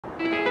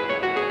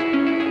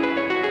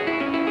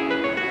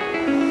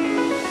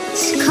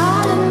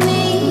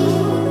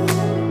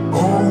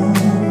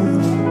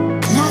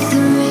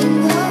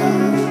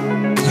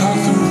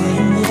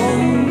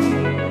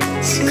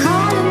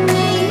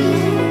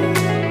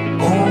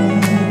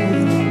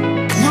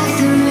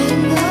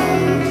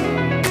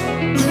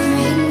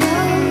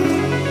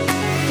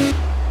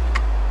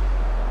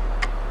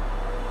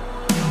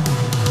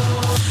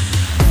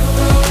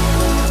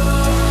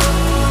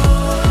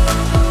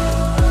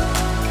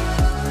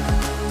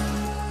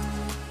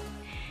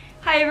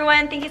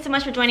Thank you so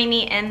much for joining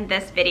me in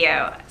this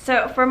video.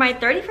 So for my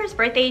 31st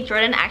birthday,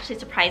 Jordan actually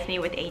surprised me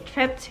with a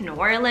trip to New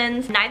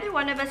Orleans. Neither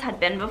one of us had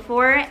been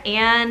before,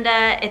 and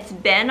it's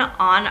been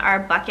on our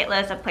bucket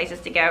list of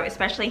places to go,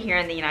 especially here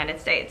in the United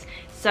States.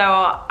 So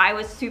I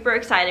was super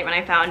excited when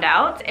I found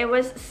out. It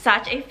was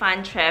such a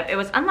fun trip. It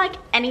was unlike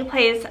any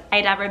place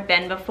I'd ever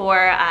been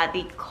before.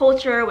 The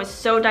culture was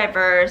so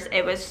diverse.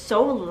 It was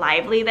so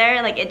lively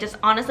there. Like, it just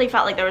honestly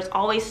felt like there was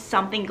always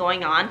something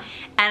going on.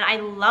 And I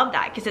love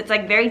that because it's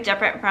like very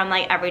different from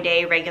like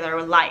everyday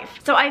regular life.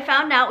 So I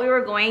found out we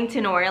were going to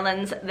New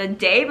Orleans the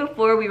day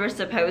before we were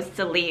supposed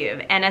to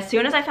leave. And as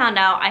soon as I found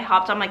out, I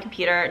hopped on my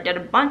computer, did a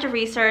bunch of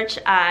research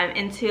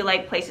into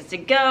like places to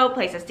go,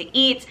 places to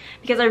eat,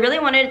 because I really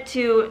wanted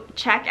to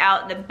check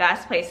out the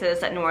best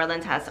places that New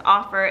Orleans has to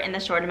offer in the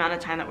short amount of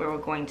time that we were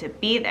going to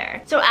be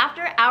there. So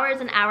after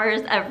hours and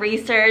hours of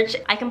research,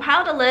 I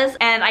compiled a list,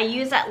 and I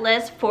used that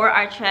list for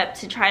our trip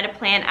to try to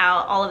plan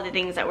out all of the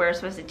things that we were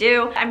supposed to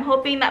do. I'm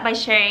hoping that by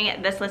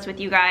sharing this list with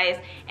you guys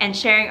and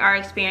sharing our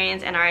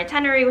experience and our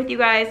itinerary with you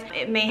guys,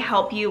 it may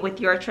help you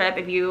with your trip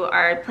if you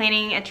are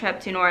planning a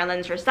trip to New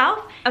Orleans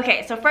yourself.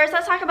 Okay, so first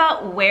let's talk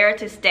about where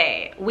to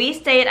stay. We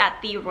stayed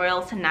at the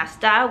Royal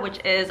Sonesta,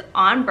 which is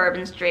on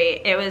Bourbon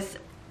Street. It was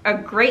a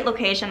great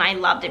location. I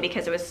loved it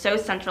because it was so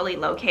centrally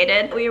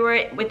located. We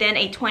were within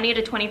a 20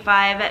 to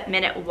 25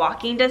 minute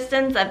walking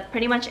distance of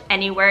pretty much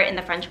anywhere in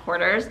the French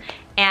Quarters,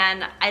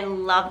 and I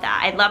love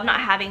that. I love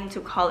not having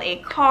to call a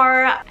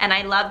car, and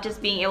I love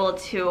just being able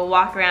to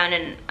walk around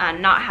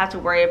and not have to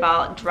worry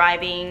about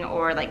driving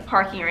or like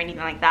parking or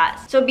anything like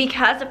that. So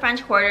because the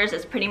French Quarters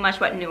is pretty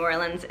much what New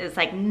Orleans is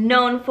like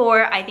known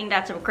for, I think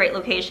that's a great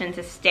location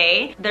to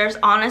stay. There's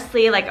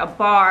honestly like a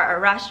bar, a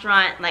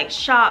restaurant, like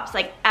shops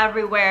like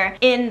everywhere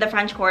in the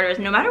French Quarters,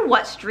 no matter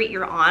what street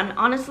you're on,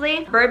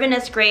 honestly. Bourbon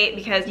is great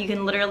because you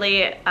can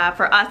literally,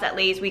 for us at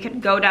least, we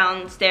could go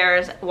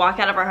downstairs, walk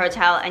out of our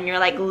hotel, and you're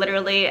like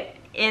literally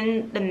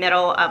in the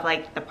middle of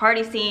like the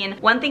party scene.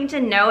 One thing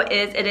to note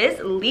is it is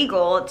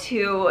legal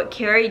to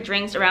carry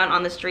drinks around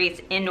on the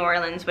streets in New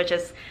Orleans, which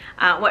is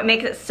what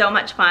makes it so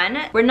much fun.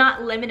 We're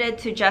not limited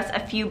to just a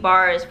few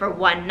bars for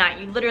one night.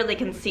 You literally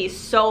can see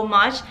so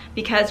much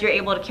because you're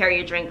able to carry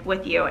your drink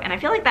with you. And I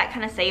feel like that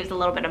kind of saves a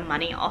little bit of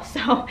money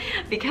also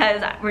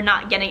because we're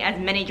not getting as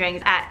many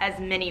drinks at as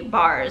many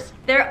bars.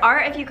 There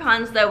are a few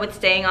cons though with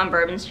staying on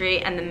Bourbon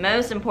Street, and the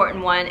most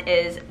important one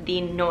is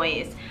the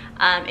noise.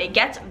 It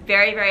gets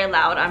very, very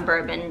loud on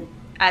Bourbon,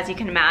 as you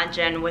can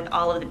imagine, with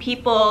all of the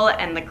people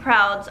and the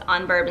crowds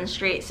on Bourbon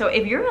Street. So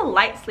if you're a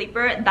light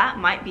sleeper, that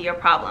might be your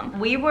problem.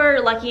 We were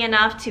lucky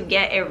enough to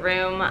get a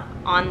room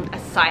on a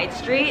side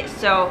street,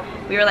 so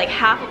we were like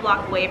half a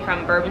block away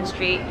from Bourbon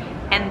Street,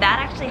 and that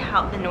actually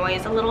helped the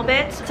noise a little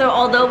bit. So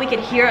although we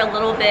could hear a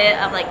little bit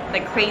of like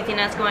the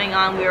craziness going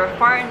on, we were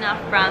far enough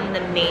from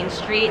the main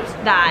streets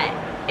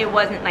that it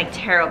wasn't like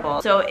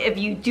terrible. So if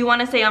you do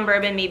want to stay on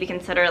Bourbon, maybe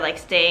consider like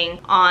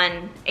staying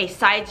on a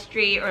side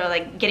street or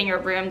like getting a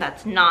room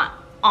that's not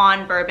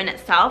on Bourbon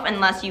itself,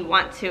 unless you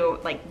want to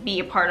like be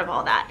a part of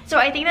all that. So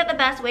I think that the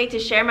best way to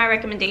share my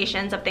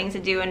recommendations of things to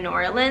do in New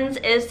Orleans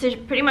is to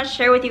pretty much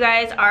share with you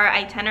guys our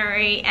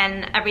itinerary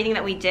and everything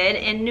that we did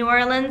in New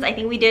Orleans. I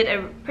think we did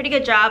a pretty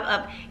good job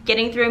of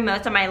getting through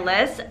most of my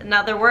list.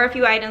 Now there were a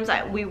few items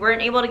that we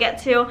weren't able to get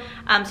to,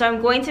 so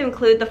I'm going to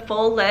include the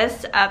full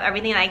list of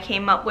everything that I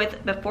came up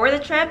with before the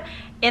trip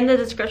in the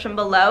description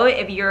below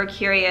if you're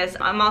curious.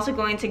 I'm also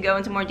going to go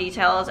into more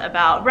details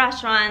about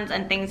restaurants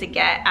and things to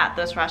get at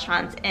those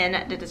restaurants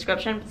in the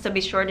description, so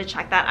be sure to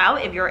check that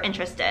out if you're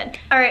interested.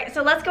 Alright,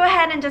 so let's go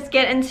ahead and just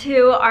get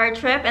into our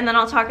trip, and then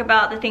I'll talk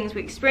about the things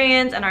we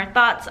experienced and our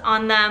thoughts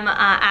on them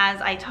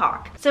as I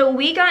talk. So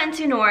we got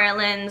into New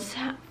Orleans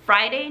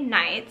Friday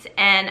night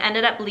and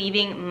ended up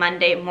leaving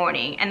Monday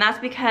morning, and that's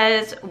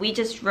because we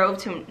just drove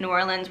to New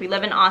Orleans. We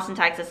live in Austin,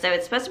 Texas, so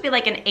it's supposed to be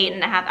like an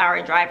 8.5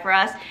 hour drive for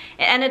us.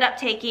 It ended up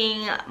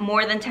taking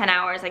more than 10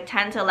 hours, like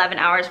 10 to 11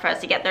 hours for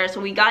us to get there, so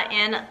we got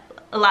in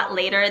a lot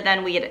later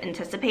than we had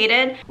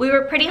anticipated. We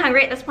were pretty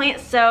hungry at this point,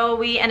 so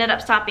we ended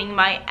up stopping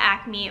by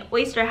Acme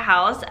Oyster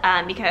House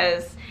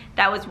because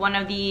that was one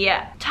of the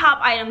top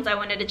items I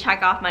wanted to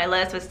check off my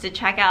list, was to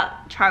check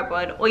out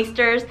charbroiled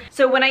oysters.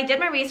 So when I did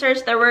my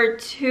research, there were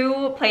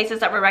two places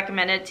that were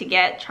recommended to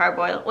get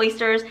charbroiled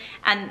oysters,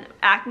 and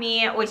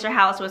Acme Oyster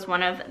House was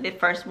one of the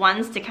first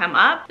ones to come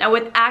up. Now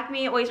with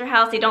Acme Oyster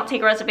House, they don't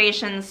take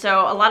reservations,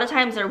 so a lot of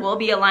times there will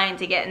be a line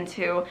to get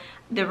into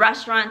the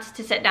restaurants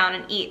to sit down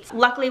and eat.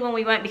 Luckily when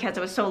we went, because it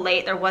was so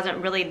late, there wasn't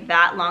really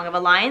that long of a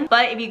line.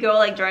 But if you go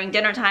like during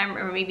dinner time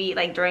or maybe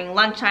like during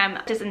lunchtime,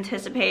 just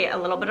anticipate a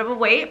little bit of a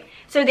wait.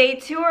 So day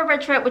 2 of our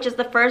trip, which is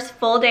the first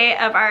full day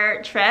of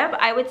our trip,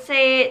 I would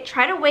say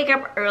try to wake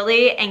up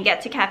early and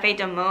get to Café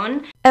du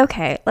Monde.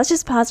 Okay, let's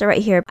just pause it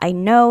right here. I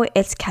know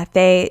it's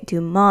Café du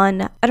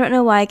Monde. I don't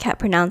know why I kept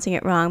pronouncing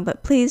it wrong,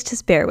 but please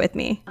just bear with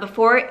me.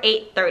 Before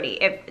 8:30,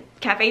 if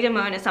Café du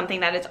Monde is something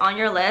that is on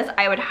your list,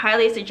 I would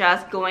highly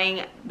suggest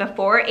going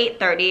before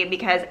 8:30,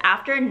 because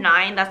after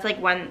 9, that's like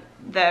when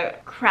the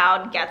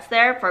crowd gets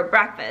there for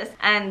breakfast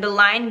and the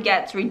line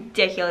gets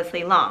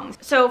ridiculously long.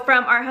 So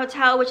from our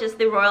hotel, which is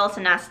the Royal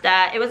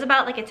Sonesta, it was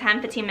about like a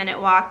 10-15 minute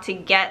walk to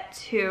get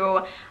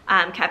to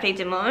Café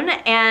du Monde,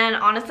 and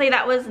honestly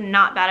that was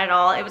not bad at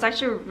all. It was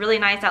actually really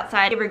nice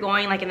outside. If we're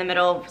going like in the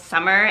middle of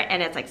summer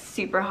and it's like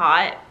super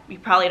hot, you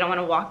probably don't want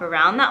to walk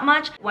around that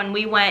much. When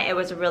we went, it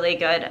was a really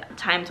good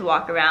time to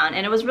walk around,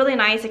 and it was really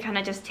nice to kind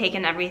of just take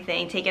in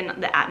everything, take in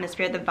the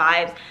atmosphere, the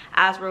vibes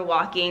as we're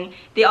walking.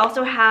 They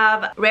also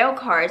have rail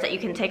cars that you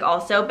can take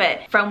also,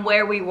 but from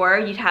where we were,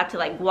 you'd have to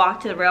like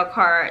walk to the rail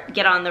car,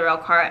 get on the rail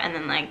car, and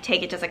then like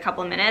take it just a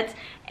couple minutes.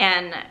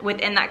 And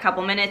within that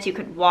couple minutes, you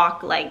could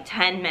walk like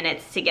 10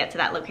 minutes to get to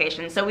that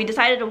location. So we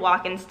decided to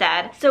walk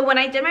instead. So when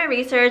I did my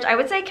research, I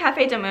would say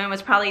Café du Monde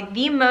was probably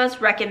the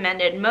most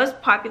recommended, most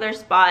popular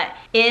spot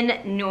in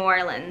New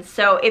Orleans.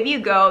 So if you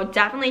go,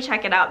 definitely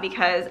check it out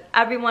because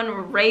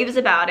everyone raves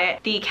about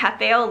it. The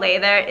cafe au lait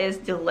there is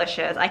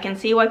delicious. I can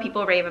see why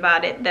people rave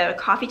about it. The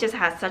coffee just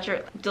has such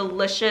a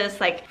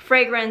delicious like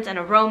fragrance and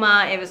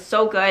aroma. It was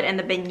so good, and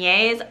the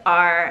beignets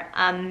are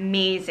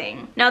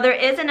amazing. Now there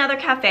is another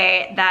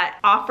cafe that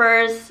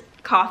offers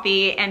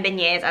coffee and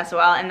beignets as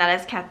well, and that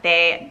is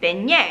Café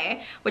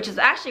Beignet, which is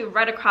actually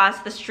right across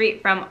the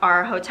street from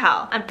our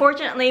hotel.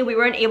 Unfortunately, we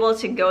weren't able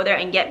to go there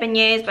and get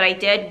beignets, but I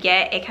did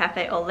get a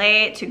cafe au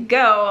lait to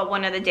go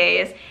one of the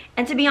days.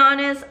 And to be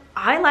honest,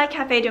 I like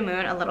Café du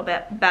Monde a little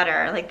bit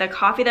better. Like the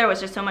coffee there was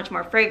just so much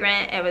more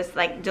fragrant. It was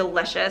like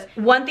delicious.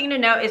 One thing to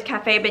note is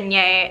Café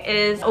Beignet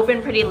is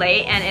open pretty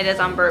late and it is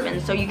on Bourbon.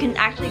 So you can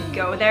actually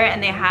go there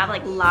and they have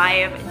like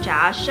live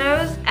jazz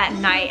shows at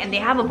night, and they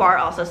have a bar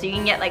also, so you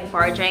can get like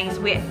bar drinks.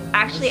 We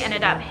actually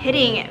ended up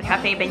hitting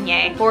Café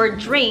Beignet for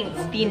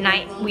drinks the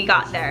night we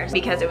got there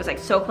because it was like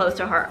so close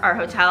to our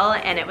hotel,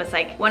 and it was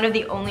like one of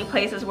the only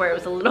places where it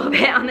was a little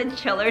bit on the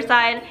chiller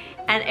side.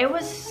 And it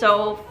was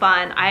so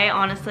fun. I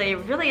honestly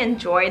really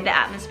enjoyed the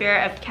atmosphere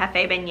of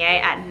Café Beignet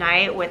at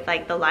night with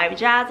like the live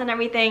jazz and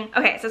everything.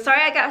 Okay, so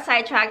sorry I got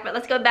sidetracked, but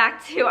let's go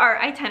back to our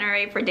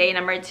itinerary for day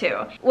number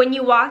 2. When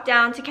you walk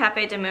down to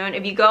Café du Monde,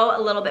 if you go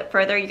a little bit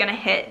further, you're gonna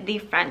hit the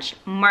French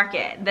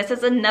market. This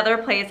is another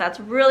place that's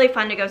really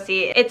fun to go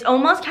see. It's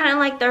almost kind of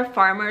like their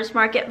farmers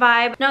market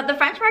vibe. Now, the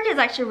French market is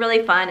actually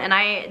really fun, and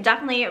I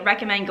definitely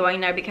recommend going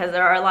there because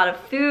there are a lot of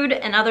food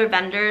and other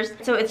vendors.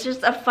 So it's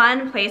just a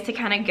fun place to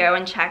kind of go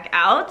and check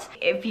out.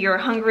 If you're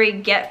hungry,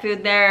 get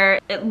food there.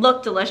 It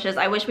looked delicious.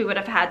 I wish we would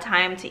have had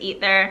time to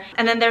eat there.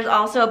 And then there's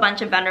also a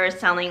bunch of vendors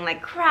selling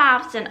like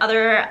crafts and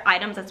other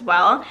items as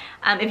well,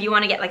 if you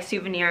want to get like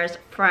souvenirs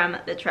from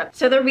the trip.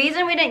 So the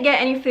reason we didn't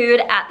get any food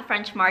at the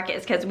French market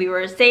is because we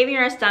were saving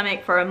our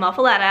stomach for a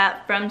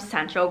muffaletta from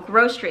Central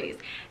Groceries.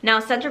 Now,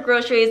 Central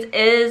Groceries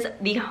is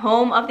the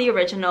home of the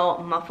original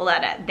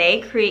muffaletta.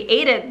 They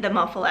created the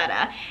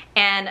muffaletta,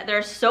 and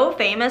they're so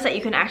famous that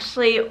you can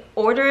actually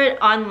order it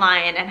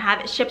online and have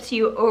it shipped to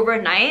you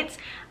overnight,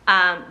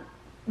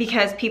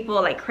 because people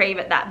like crave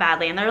it that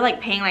badly, and they're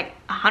like paying like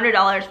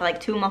 $100 for like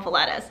 2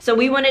 muffalettas. So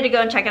we wanted to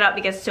go and check it out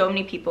because so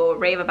many people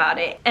rave about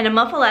it. And a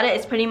muffaletta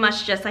is pretty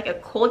much just like a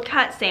cold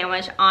cut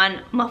sandwich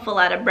on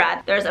muffaletta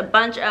bread. There's a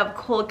bunch of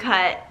cold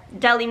cut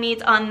deli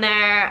meats on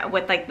there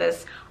with like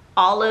this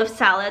olive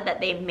salad that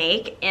they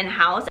make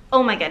in-house.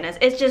 Oh my goodness,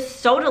 it's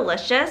just so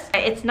delicious.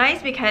 It's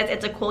nice because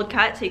it's a cold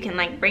cut, so you can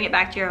like bring it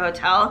back to your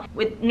hotel.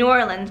 With New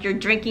Orleans, you're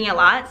drinking a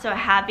lot, so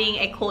having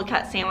a cold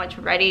cut sandwich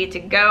ready to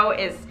go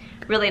is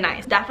really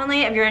nice.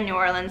 Definitely, if you're in New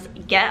Orleans,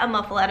 get a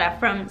muffaletta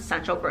from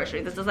Central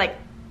Grocery. This is like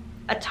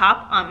a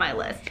top on my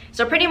list.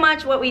 So pretty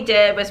much what we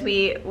did was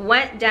we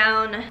went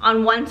down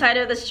on one side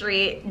of the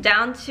street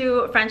down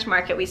to French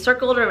Market. We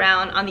circled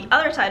around on the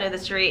other side of the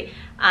street,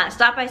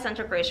 stopped by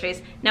Central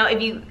Groceries. Now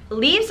if you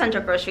leave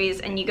Central Groceries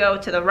and you go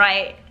to the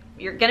right,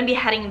 you're gonna be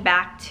heading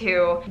back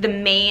to the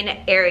main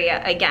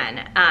area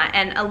again.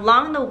 And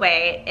along the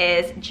way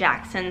is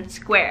Jackson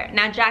Square.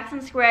 Now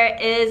Jackson Square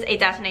is a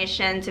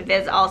destination to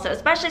visit also,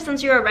 especially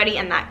since you're already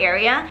in that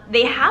area.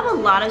 They have a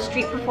lot of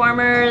street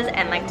performers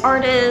and like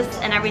artists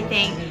and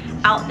everything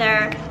out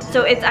there.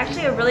 So it's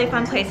actually a really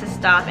fun place to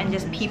stop and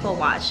just people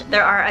watch.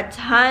 There are a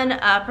ton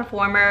of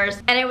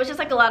performers, and it was just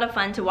like a lot of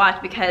fun to watch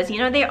because, you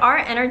know, they are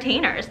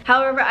entertainers.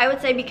 However, I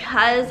would say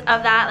because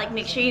of that, like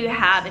make sure you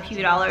have a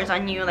few dollars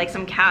on you, like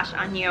some cash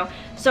on you,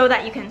 so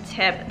that you can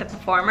tip the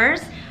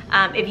performers.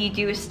 if you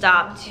do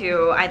stop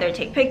to either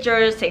take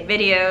pictures, take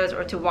videos,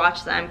 or to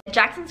watch them.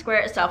 Jackson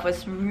Square itself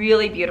was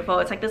really beautiful.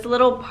 It's like this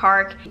little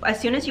park. As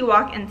soon as you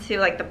walk into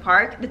like the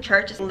park, the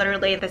church is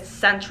literally the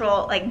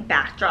central like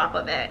backdrop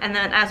of it. And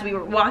then as we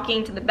were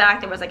walking to the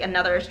back, there was like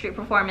another street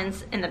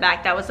performance in the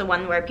back. That was the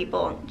one where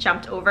people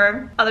jumped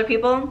over other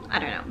people. I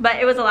don't know, but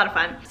it was a lot of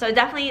fun. So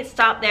definitely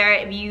stop there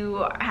if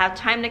you have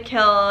time to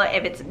kill,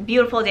 if it's a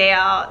beautiful day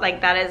out.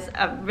 Like that is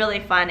a really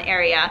fun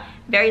area.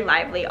 Very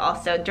lively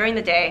also during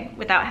the day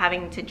without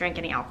having to drink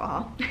any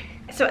alcohol.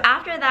 So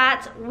after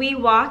that, we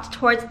walked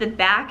towards the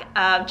back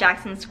of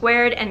Jackson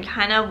Square and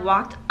kind of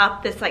walked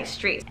up this like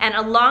street. And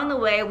along the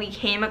way, we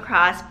came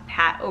across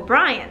Pat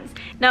O'Brien's.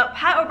 Now,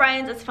 Pat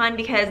O'Brien's is fun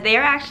because they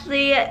are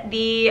actually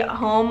the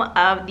home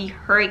of the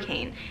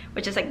Hurricane,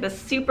 which is like the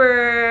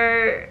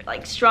super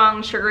like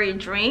strong sugary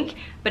drink,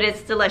 but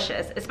it's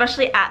delicious,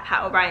 especially at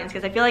Pat O'Brien's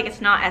because I feel like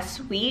it's not as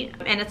sweet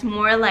and it's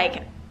more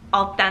like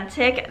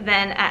authentic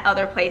than at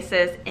other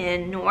places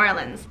in New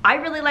Orleans. I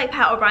really like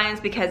Pat O'Brien's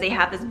because they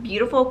have this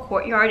beautiful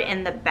courtyard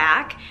in the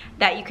back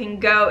that you can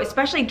go,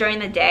 especially during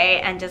the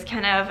day, and just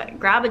kind of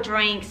grab a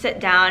drink, sit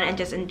down, and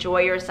just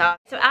enjoy yourself.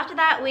 So after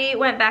that, we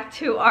went back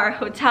to our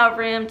hotel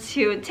room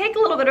to take a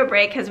little bit of a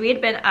break because we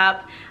had been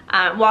up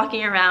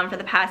walking around for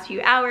the past few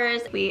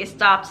hours. We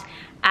stopped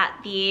at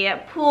the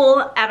pool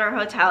at our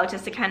hotel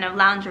just to kind of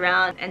lounge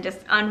around and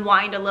just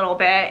unwind a little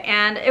bit,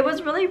 and it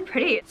was really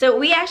pretty. So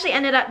we actually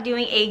ended up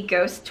doing a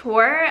ghost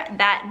tour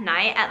that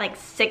night at like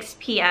 6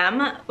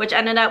 p.m. which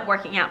ended up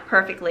working out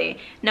perfectly.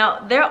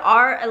 Now there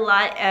are a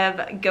lot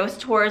of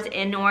ghost tours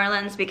in New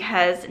Orleans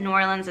because New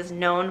Orleans is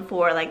known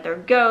for like their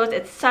ghosts.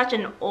 It's such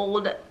an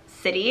old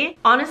city.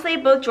 Honestly,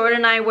 both Jordan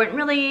and I weren't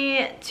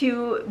really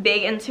too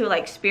big into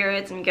like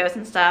spirits and ghosts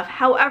and stuff.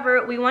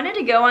 However, we wanted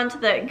to go onto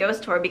the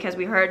ghost tour because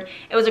we heard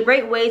it was a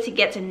great way to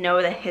get to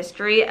know the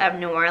history of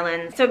New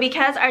Orleans. So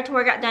because our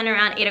tour got done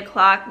around 8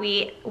 o'clock,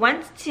 we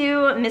went to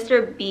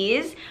Mr.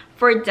 B's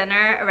for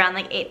dinner around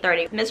like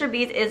 8:30. Mr.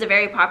 B's is a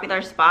very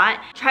popular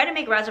spot. Try to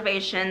make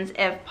reservations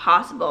if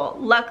possible.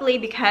 Luckily,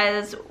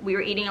 because we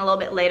were eating a little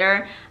bit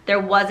later, there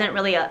wasn't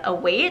really a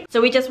wait. So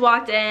we just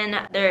walked in.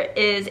 There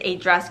is a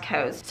dress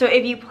code. So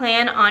if you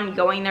plan on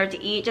going there to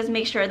eat, just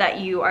make sure that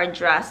you are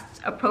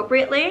dressed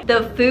appropriately.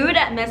 The food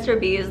at Mr.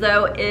 B's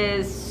though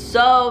is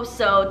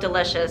so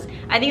delicious.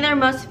 I think their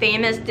most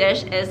famous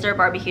dish is their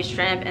barbecue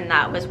shrimp, and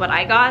that was what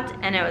I got,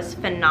 and it was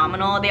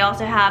phenomenal. They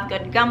also have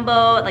good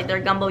gumbo, like their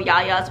gumbo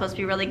yaya is supposed to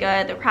be really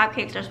good. Their crab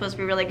cakes are supposed to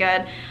be really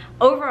good.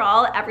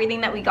 Overall,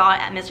 everything that we got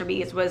at Mr.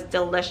 B's was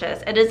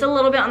delicious. It is a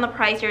little bit on the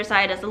pricier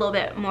side. It's a little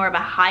bit more of a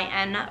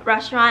high-end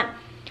restaurant,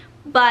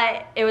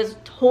 but it was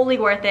totally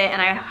worth it,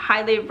 and I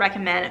highly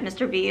recommend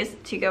Mr. B's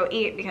to go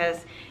eat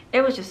because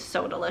it was just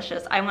so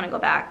delicious. I want to go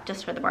back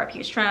just for the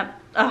barbecue shrimp.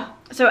 Ugh.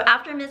 So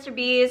after Mr.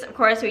 B's, of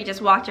course, we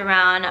just walked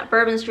around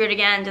Bourbon Street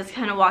again, just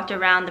kind of walked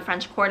around the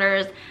French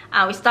Quarters.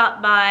 We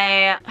stopped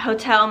by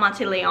Hotel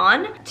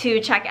Monteleone to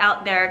check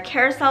out their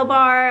carousel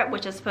bar,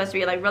 which is supposed to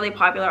be like really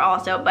popular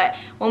also, but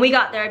when we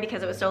got there,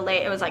 because it was so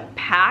late, it was like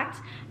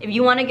packed. If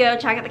you want to go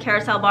check out the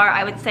carousel bar,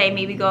 I would say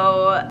maybe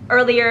go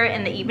earlier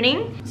in the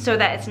evening so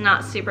that it's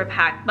not super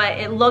packed, but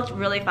it looked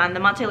really fun. The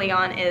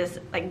Monteleone is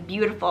like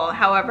beautiful.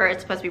 However,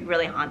 it's supposed to be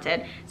really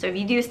haunted. So if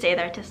you do stay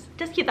there,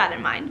 just keep that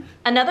in mind.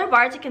 Another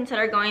bar to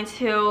consider going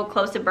to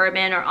close to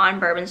Bourbon or on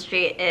Bourbon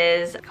Street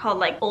is called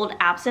like Old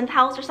Absinthe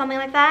House or something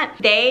like that.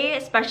 They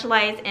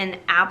specialize in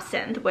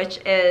absinthe, which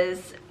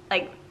is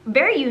like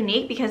very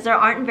unique because there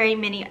aren't very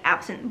many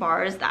absinthe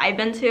bars that I've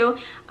been to,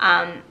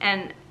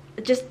 and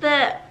just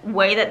the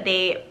way that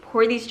they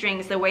pour these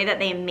drinks, the way that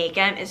they make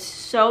them is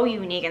so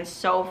unique and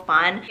so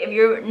fun. If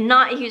you're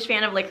not a huge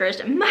fan of licorice,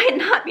 it might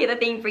not be the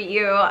thing for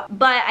you,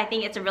 but I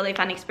think it's a really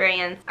fun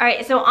experience. All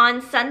right, so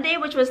on Sunday,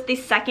 which was the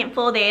second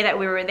full day that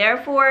we were there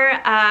for,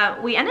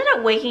 we ended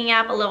up waking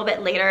up a little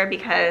bit later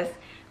because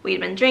we'd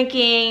been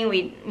drinking,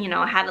 we, you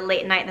know, had a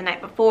late night the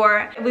night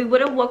before. If we would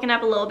have woken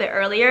up a little bit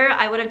earlier,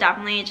 I would have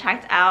definitely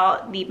checked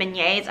out the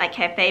beignets at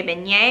Cafe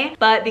Beignet,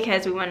 but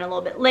because we went a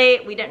little bit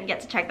late, we didn't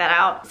get to check that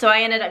out. So I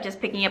ended up just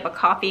picking up a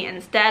coffee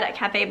instead at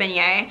Cafe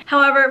Beignet.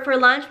 However, for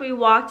lunch, we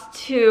walked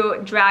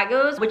to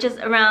Drago's, which is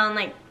around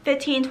like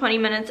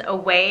 15-20 minutes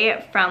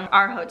away from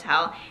our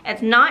hotel.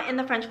 It's not in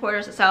the French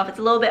Quarters itself, it's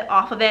a little bit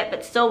off of it,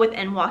 but still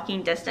within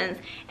walking distance.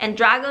 And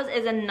Drago's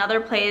is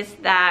another place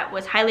that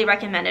was highly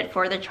recommended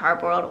for the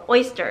charbroiled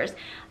oysters.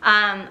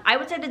 I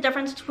would say the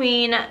difference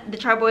between the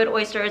charbroiled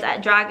oysters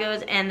at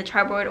Drago's and the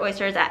charbroiled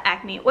oysters at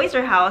Acme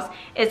Oyster House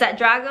is that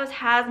Drago's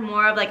has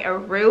more of like a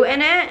roux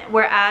in it,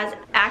 whereas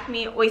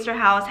Acme Oyster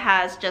House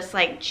has just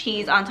like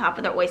cheese on top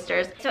of the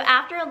oysters. So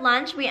after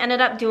lunch, we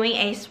ended up doing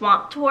a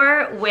swamp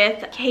tour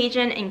with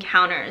Cajun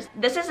Encounters.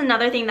 This is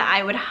another thing that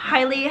I would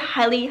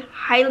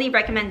highly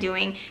recommend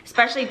doing,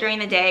 especially during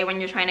the day when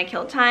you're trying to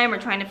kill time or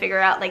trying to figure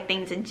out like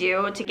things to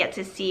do to get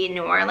to see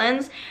New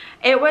Orleans.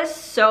 It was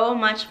so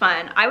much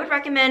fun. I would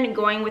recommend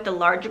going with the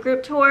larger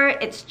group tour.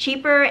 It's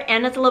cheaper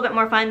and it's a little bit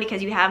more fun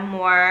because you have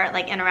more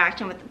like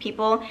interaction with the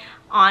people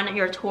on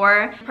your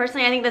tour.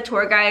 Personally, I think the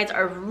tour guides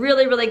are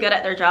really, really good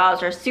at their jobs.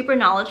 They're super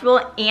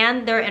knowledgeable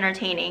and they're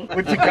entertaining.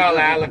 What you call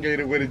an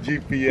alligator with a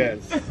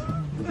GPS?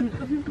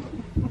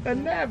 A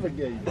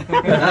navigator.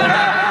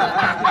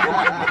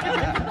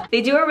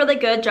 They do a really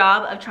good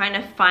job of trying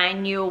to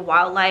find new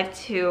wildlife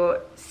to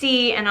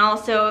see and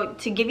also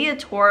to give you a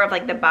tour of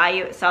like the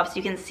bayou itself so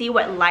you can see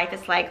what life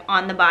is like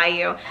on the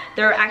bayou.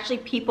 There are actually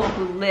people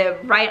who live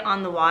right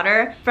on the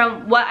water.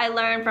 From what I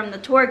learned from the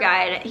tour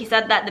guide, he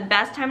said that the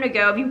best time to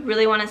go if you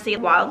really want to see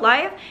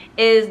wildlife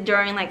is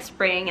during like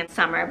spring and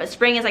summer. But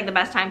spring is like the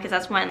best time because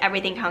that's when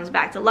everything comes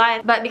back to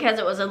life. But because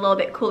it was a little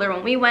bit cooler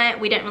when we went,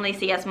 we didn't really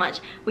see as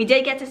much. We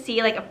did get to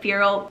see like a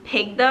feral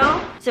pig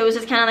though, so it was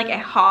just kind of like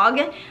a hog.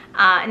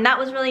 And that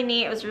was really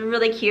neat. It was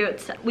really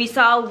cute. We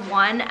saw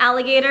one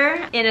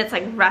alligator in its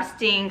like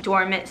resting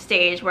dormant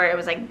stage where it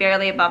was like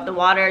barely above the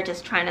water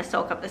just trying to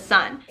soak up the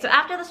sun. So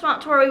after the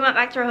swamp tour, we went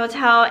back to our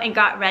hotel and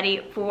got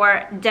ready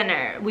for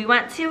dinner. We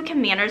went to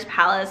Commander's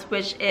Palace,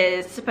 which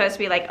is supposed to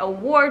be like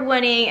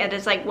award-winning. It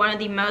is like one of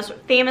the most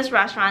famous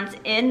restaurants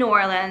in New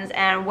Orleans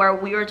and where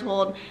we were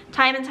told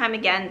time and time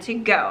again to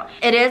go.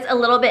 It is a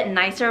little bit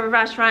nicer of a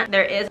restaurant.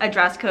 There is a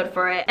dress code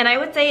for it. And I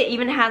would say it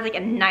even has like a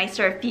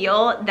nicer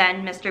feel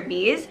than Mr.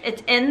 B's.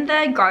 It's in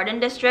the Garden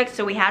District,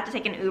 so we had to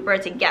take an Uber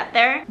to get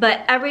there.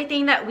 But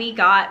everything that we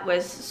got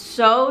was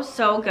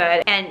so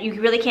good, and you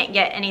really can't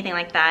get anything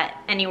like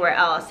that anywhere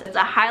else.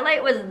 The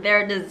highlight was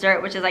their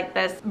dessert, which is like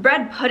this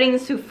bread pudding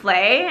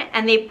souffle,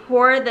 and they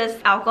pour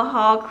this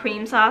alcohol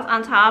cream sauce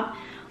on top.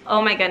 Oh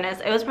my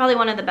goodness, it was probably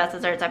one of the best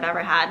desserts I've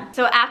ever had.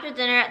 So after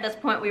dinner, at this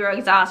point, we were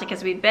exhausted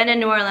because we'd been in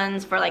New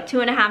Orleans for like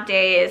 2.5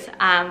 days.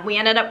 We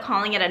ended up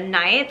calling it a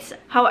night.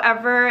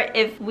 However,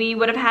 if we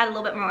would have had a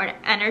little bit more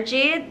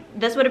energy,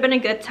 this would have been a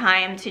good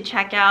time to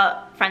check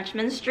out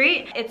Frenchman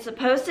Street. It's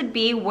supposed to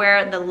be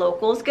where the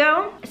locals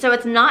go. So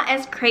it's not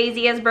as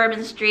crazy as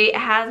Bourbon Street. It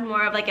has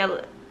more of like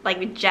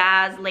a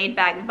jazz laid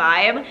back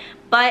vibe,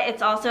 but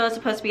it's also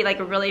supposed to be like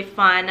a really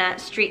fun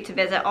street to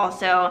visit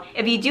also.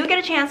 If you do get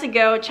a chance to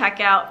go check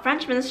out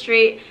Frenchman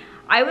Street,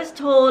 I was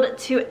told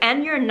to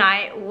end your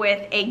night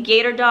with a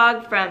gator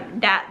dog from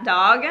Dat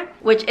Dog,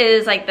 which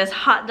is like this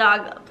hot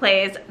dog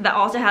place that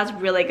also has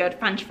really good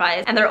french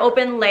fries. And they're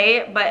open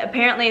late, but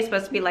apparently it's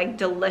supposed to be like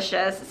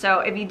delicious.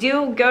 So if you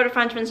do go to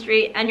Frenchman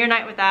Street, end your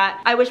night with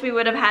that. I wish we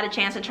would have had a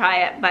chance to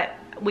try it, but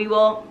we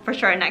will for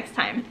sure next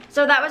time.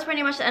 So that was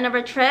pretty much the end of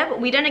our trip.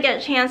 We didn't get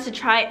a chance to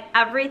try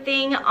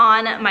everything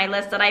on my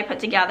list that I put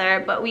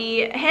together, but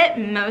we hit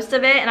most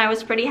of it and I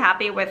was pretty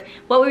happy with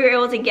what we were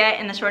able to get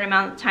in the short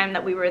amount of time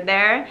that we were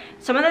there.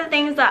 Some of the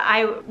things that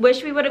I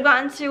wish we would have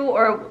gotten to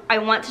or I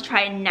want to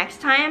try next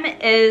time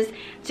is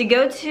to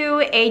go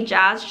to a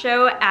jazz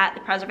show at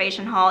the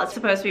Preservation Hall. It's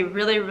supposed to be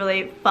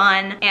really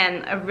fun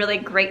and a really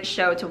great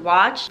show to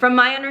watch. From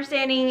my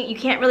understanding, you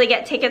can't really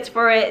get tickets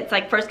for it. It's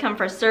like first come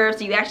first serve,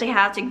 so you actually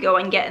have to go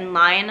and get in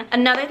line.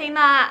 Another thing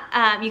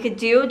that you could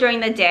do during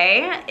the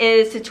day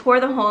is to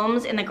tour the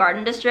homes in the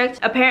Garden District.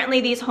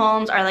 Apparently these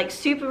homes are like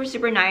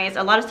super nice.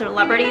 A lot of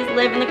celebrities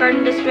live in the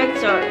Garden District,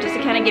 so just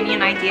to kind of give you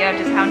an idea of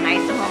just how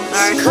nice the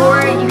homes are.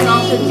 Or you can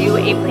also do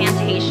a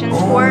plantation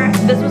tour.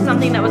 This was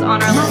something that was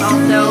on our list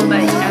also,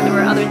 but you know, there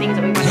were other things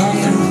that we wanted to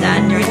do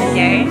instead during the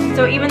day.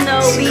 So even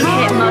though we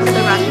hit most of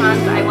the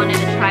restaurants I wanted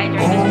to try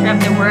during this trip,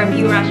 there were a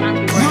few restaurants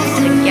we weren't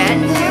able to get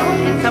to,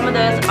 and some of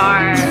those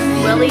are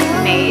Willie's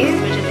Maze,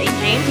 which is a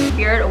James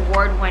Beard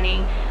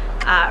award-winning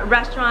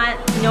restaurant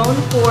known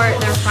for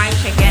their fried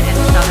chicken and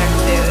southern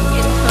food.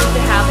 It's supposed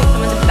to have like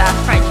some of the best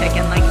fried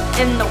chicken like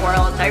in the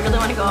world, so I really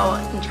want to go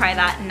and try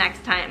that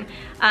next time.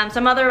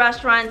 Some other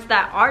restaurants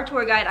that our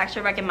tour guide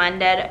actually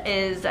recommended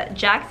is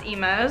Jack's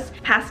Emos,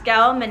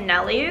 Pascal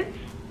Manelli's,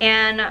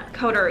 and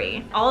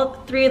Coterie. All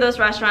three of those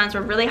restaurants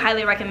were really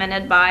highly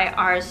recommended by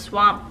our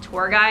swamp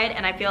tour guide,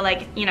 and I feel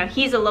like, you know,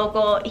 he's a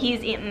local,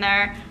 he's eaten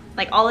there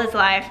like all his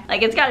life.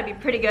 Like, it's got to be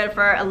pretty good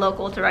for a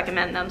local to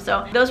recommend them.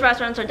 So those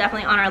restaurants are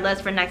definitely on our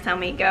list for next time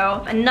we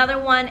go. Another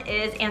one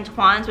is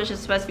Antoine's, which is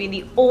supposed to be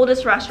the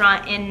oldest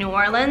restaurant in New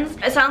Orleans.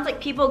 It sounds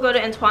like people go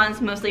to Antoine's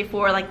mostly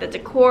for like the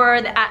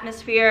decor, the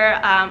atmosphere.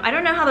 I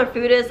don't know how their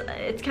food is.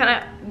 It's kind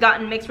of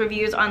gotten mixed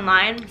reviews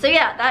online. So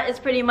yeah, that is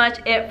pretty much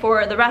it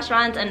for the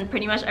restaurants and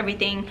pretty much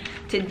everything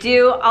to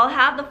do. I'll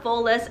have the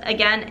full list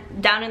again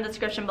down in the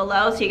description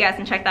below so you guys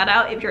can check that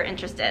out if you're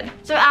interested.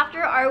 So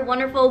after our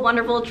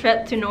wonderful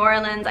trip to New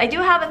Orleans, I do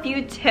have a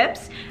few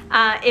tips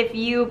if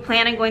you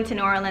plan on going to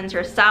New Orleans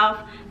yourself.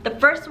 The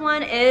first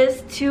one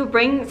is to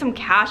bring some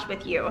cash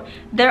with you.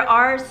 There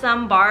are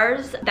some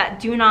bars that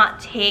do not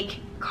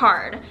take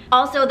card.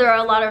 Also, there are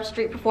a lot of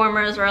street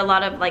performers or a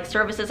lot of like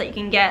services that you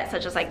can get,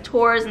 such as like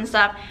tours and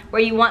stuff,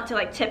 where you want to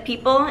like tip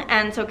people,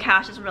 and so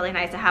cash is really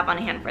nice to have on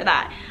hand for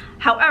that.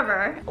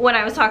 However, when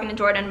I was talking to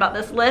Jordan about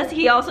this list,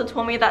 he also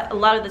told me that a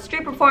lot of the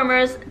street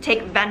performers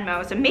take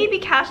Venmo, so maybe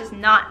cash is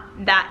not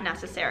that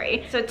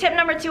necessary. So tip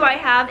number 2 I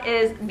have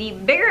is the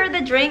bigger the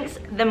drinks,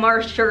 the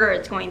more sugar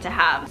it's going to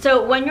have.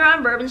 So when you're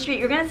on Bourbon Street,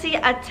 you're gonna see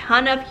a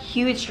ton of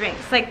huge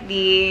drinks, like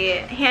the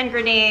hand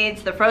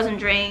grenades, the frozen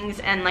drinks,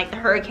 and like the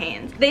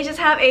hurricanes. They just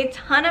have a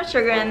ton of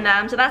sugar in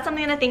them, so that's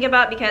something to think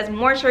about because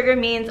more sugar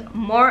means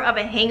more of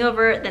a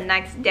hangover the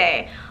next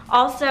day.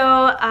 Also,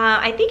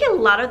 I think a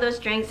lot of those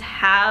drinks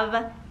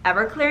have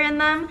Everclear in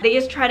them. They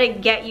just try to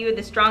get you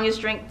the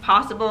strongest drink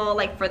possible,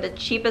 like for the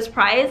cheapest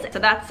price. So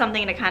that's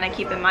something to kind of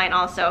keep in mind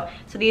also.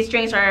 So these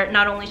drinks are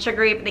not only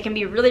sugary, but they can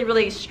be really,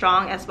 really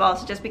strong as well.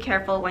 So just be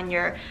careful when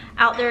you're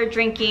out there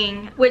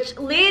drinking. Which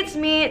leads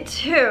me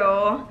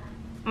to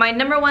my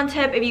number 1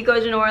 tip if you go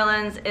to New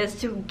Orleans is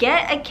to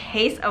get a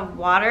case of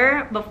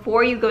water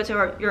before you go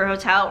to your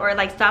hotel, or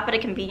like stop at a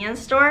convenience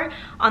store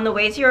on the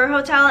way to your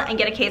hotel and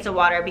get a case of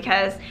water,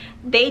 because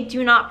they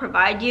do not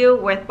provide you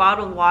with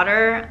bottled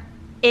water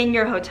in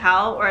your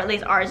hotel, or at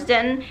least ours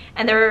didn't,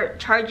 and they're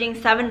charging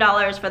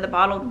 $7 for the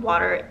bottled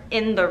water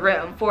in the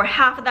room. For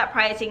half of that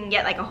price, you can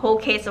get like a whole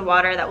case of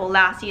water that will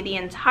last you the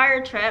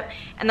entire trip,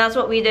 and that's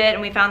what we did,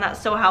 and we found that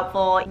so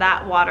helpful.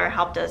 That water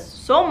helped us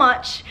so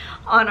much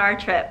on our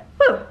trip.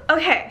 Whew.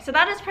 Okay, so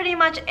that is pretty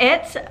much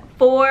it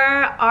for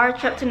our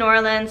trip to New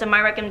Orleans and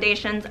my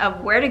recommendations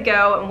of where to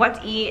go and what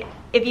to eat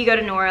if you go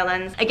to New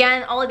Orleans.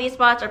 Again, all of these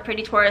spots are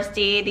pretty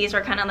touristy. These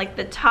are kind of like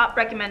the top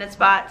recommended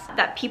spots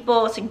that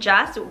people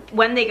suggest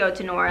when they go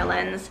to New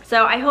Orleans.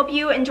 So I hope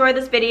you enjoyed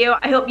this video.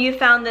 I hope you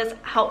found this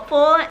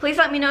helpful. Please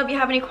let me know if you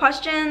have any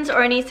questions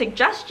or any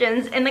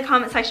suggestions in the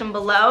comment section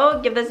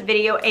below. Give this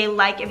video a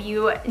like if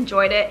you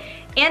enjoyed it.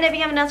 And if you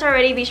haven't done so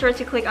already, be sure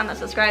to click on the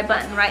subscribe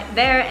button right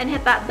there and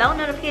hit that bell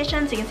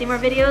notification so you can see more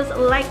videos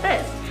like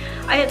this.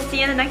 I hope to see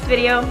you in the next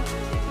video.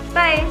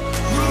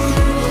 Bye!